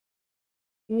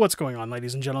What's going on,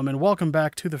 ladies and gentlemen? Welcome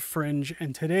back to The Fringe,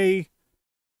 and today,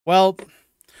 well,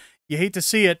 you hate to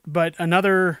see it, but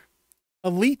another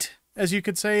elite, as you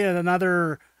could say, and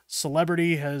another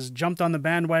celebrity has jumped on the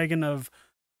bandwagon of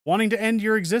wanting to end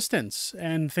your existence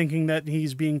and thinking that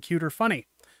he's being cute or funny.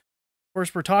 Of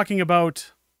course, we're talking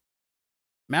about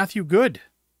Matthew Good,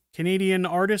 Canadian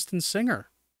artist and singer,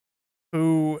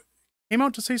 who came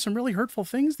out to say some really hurtful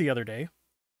things the other day.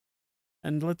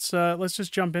 And let's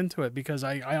just jump into it, because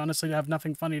I honestly have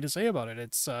nothing funny to say about it.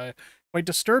 It's quite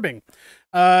disturbing.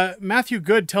 Matthew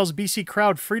Good tells BC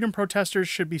crowd freedom protesters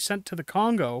should be sent to the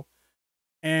Congo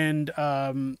and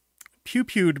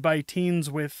pew-pewed by teens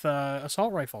with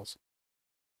assault rifles.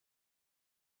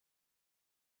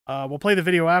 We'll play the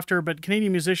video after, but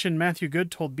Canadian musician Matthew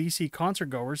Good told BC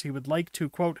concertgoers he would like to,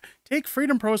 quote, take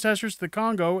freedom protesters to the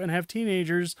Congo and have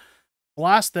teenagers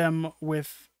blast them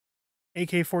with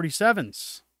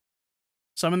AK-47s.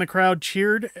 Some in the crowd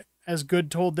cheered as Good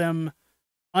told them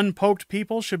unpoked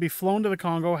people should be flown to the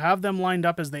Congo, have them lined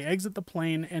up as they exit the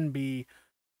plane, and be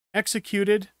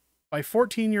executed by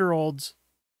 14-year-olds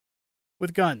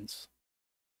with guns.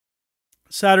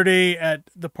 Saturday at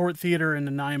the Port Theatre in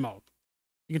Nanaimo.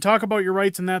 You can talk about your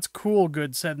rights and that's cool,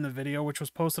 Good said in the video, which was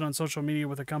posted on social media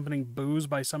with accompanying boos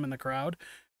by some in the crowd.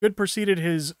 Good proceeded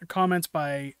his comments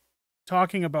by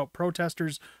talking about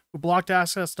protesters who blocked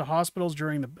access to hospitals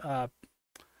during the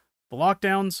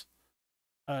lockdowns.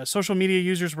 Social media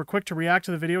users were quick to react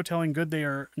to the video, telling Good they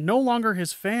are no longer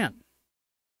his fan.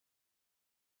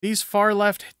 These far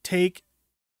left take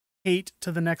hate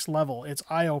to the next level. It's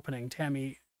eye-opening,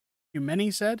 Tammy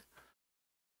Humeni said.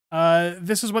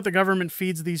 This is what the government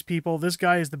feeds these people. This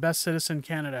guy is the best citizen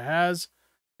Canada has.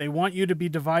 They want you to be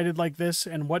divided like this,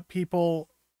 and what people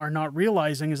are not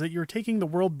realizing is that you're taking the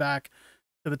world back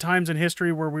to the times in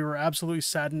history where we were absolutely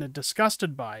saddened and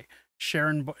disgusted by,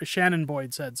 Shannon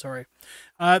Boyd said, sorry.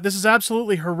 This is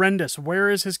absolutely horrendous.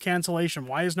 Where is his cancellation?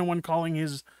 Why is no one calling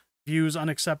his views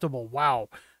unacceptable? Wow.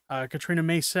 Katrina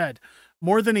May said.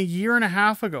 More than a year and a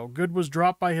half ago, Good was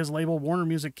dropped by his label Warner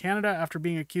Music Canada after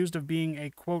being accused of being a,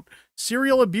 quote,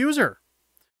 serial abuser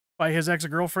by his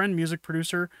ex-girlfriend, music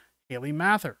producer Haley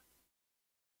Mather.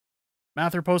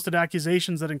 Mather posted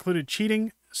accusations that included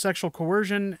cheating, sexual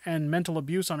coercion, and mental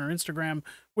abuse on her Instagram,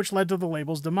 which led to the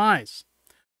label's demise.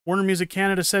 Warner Music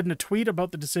Canada said in a tweet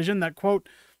about the decision that, quote,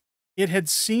 it had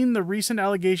seen the recent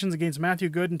allegations against Matthew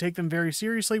Good and take them very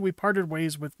seriously. We parted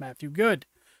ways with Matthew Good.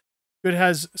 Good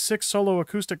has 6 solo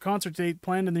acoustic concert dates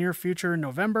planned in the near future in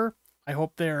November. I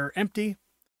hope they're empty.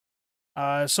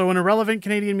 So an irrelevant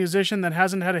Canadian musician that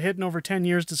hasn't had a hit in over 10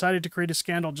 years decided to create a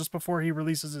scandal just before he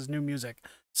releases his new music.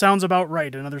 Sounds about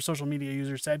right, another social media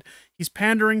user said. He's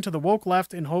pandering to the woke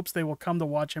left in hopes they will come to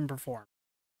watch him perform.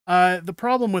 The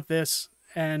problem with this,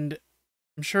 and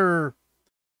I'm sure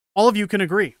all of you can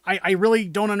agree, I really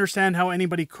don't understand how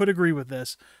anybody could agree with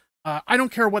this. I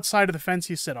don't care what side of the fence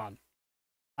you sit on.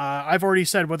 I've already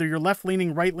said, whether you're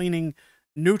left-leaning, right-leaning,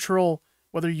 neutral,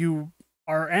 whether you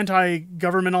are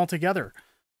anti-government altogether.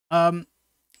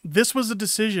 This was a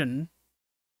decision,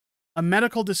 a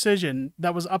medical decision,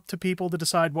 that was up to people to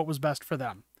decide what was best for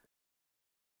them.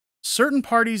 Certain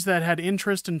parties that had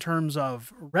interest in terms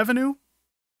of revenue,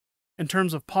 in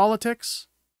terms of politics,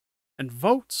 and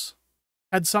votes,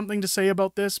 had something to say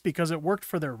about this because it worked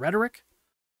for their rhetoric,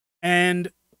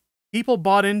 and people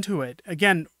bought into it.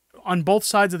 Again, on both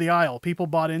sides of the aisle, people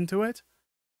bought into it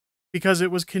because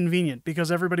it was convenient, because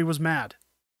everybody was mad.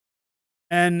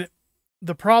 And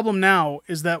the problem now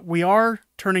is that we are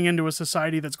turning into a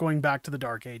society that's going back to the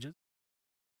Dark Ages.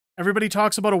 Everybody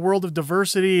talks about a world of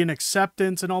diversity and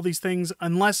acceptance and all these things,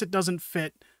 unless it doesn't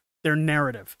fit their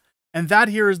narrative. And that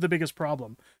here is the biggest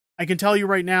problem. I can tell you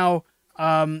right now,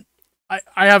 I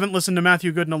haven't listened to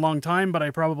Matthew Good in a long time, but I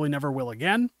probably never will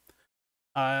again.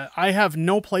 I have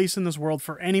no place in this world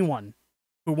for anyone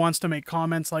who wants to make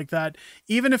comments like that.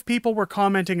 Even if people were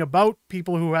commenting about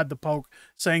people who had the poke,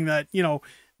 saying that, you know,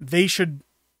 they should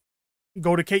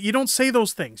go to you don't say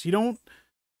those things. You don't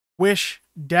wish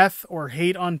death or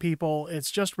hate on people. It's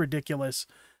just ridiculous.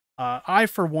 I,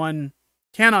 for one,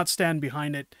 cannot stand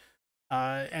behind it.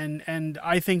 And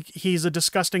I think he's a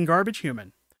disgusting garbage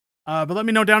human. But let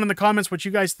me know down in the comments what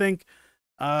you guys think.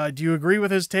 Do you agree with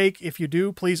his take? If you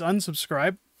do, please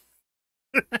unsubscribe.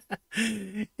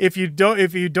 If you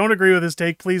don't agree with his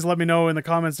take, please let me know in the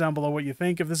comments down below what you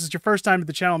think. If this is your first time to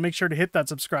the channel, make sure to hit that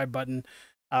subscribe button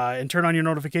and turn on your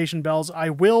notification bells. I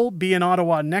will be in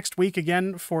Ottawa next week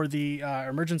again for the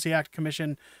Emergency Act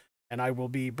Commission, and I will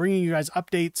be bringing you guys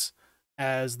updates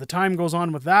as the time goes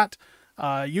on with that.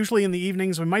 Usually in the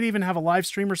evenings. We might even have a live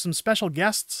stream or some special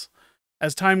guests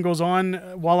as time goes on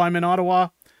while I'm in Ottawa.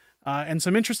 and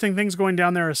some interesting things going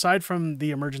down there aside from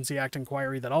the Emergency Act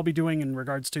inquiry that I'll be doing in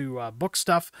regards to book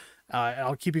stuff.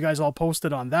 I'll keep you guys all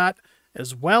posted on that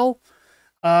as well.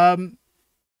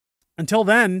 Until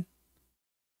then,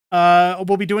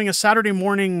 we'll be doing a Saturday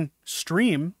morning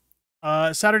stream,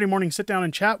 Saturday morning sit down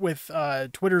and chat with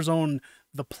Twitter's own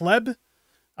The Pleb,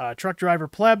 truck driver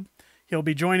Pleb. He'll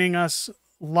be joining us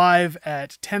live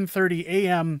at 10:30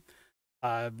 a.m.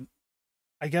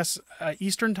 I guess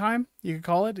Eastern time, you could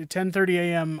call it, 10:30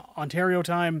 a.m. Ontario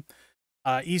time,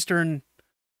 Eastern,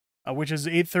 which is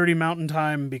 8:30 Mountain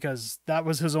time, because that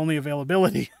was his only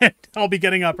availability. I'll be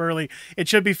getting up early. It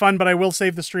should be fun, but I will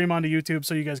save the stream onto YouTube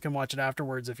so you guys can watch it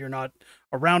afterwards if you're not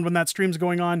around when that stream's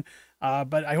going on.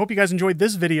 But I hope you guys enjoyed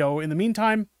this video in the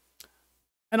meantime,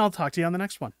 and I'll talk to you on the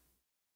next one.